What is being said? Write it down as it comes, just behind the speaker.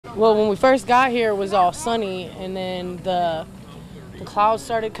Well, when we first got here, it was all sunny, and then the clouds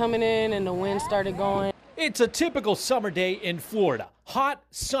started coming in and the wind started going. It's a typical summer day in Florida. Hot,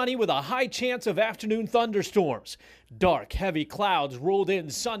 sunny with a high chance of afternoon thunderstorms. Dark, heavy clouds rolled in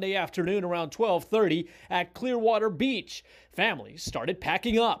Sunday afternoon around 12:30 at Clearwater Beach. Families started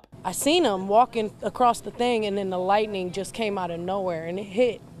packing up. I seen them walking across the thing, and then the lightning just came out of nowhere, and it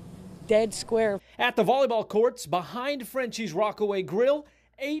hit dead square. At the volleyball courts behind Frenchie's Rockaway Grill,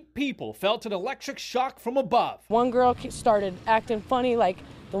 8 people felt an electric shock from above. One girl started acting funny, like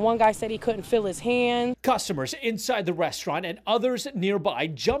the one guy said he couldn't feel his hand. Customers inside the restaurant and others nearby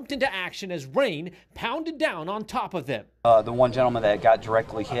jumped into action as rain pounded down on top of them. The one gentleman that got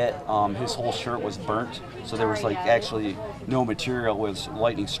directly hit, his whole shirt was burnt, so there was actually no material was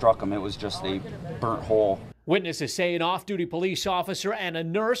lightning struck him. It was just a burnt hole. Witnesses say an off-duty police officer and a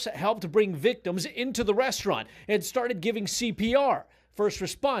nurse helped bring victims into the restaurant and started giving CPR. First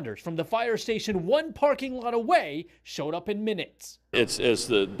responders from the fire station one parking lot away showed up in minutes. It's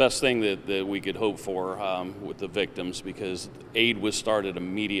the best thing that we could hope for with the victims, because aid was started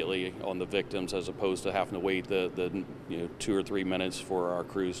immediately on the victims as opposed to having to wait the 2 or 3 minutes for our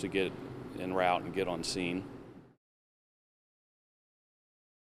crews to get en route and get on scene.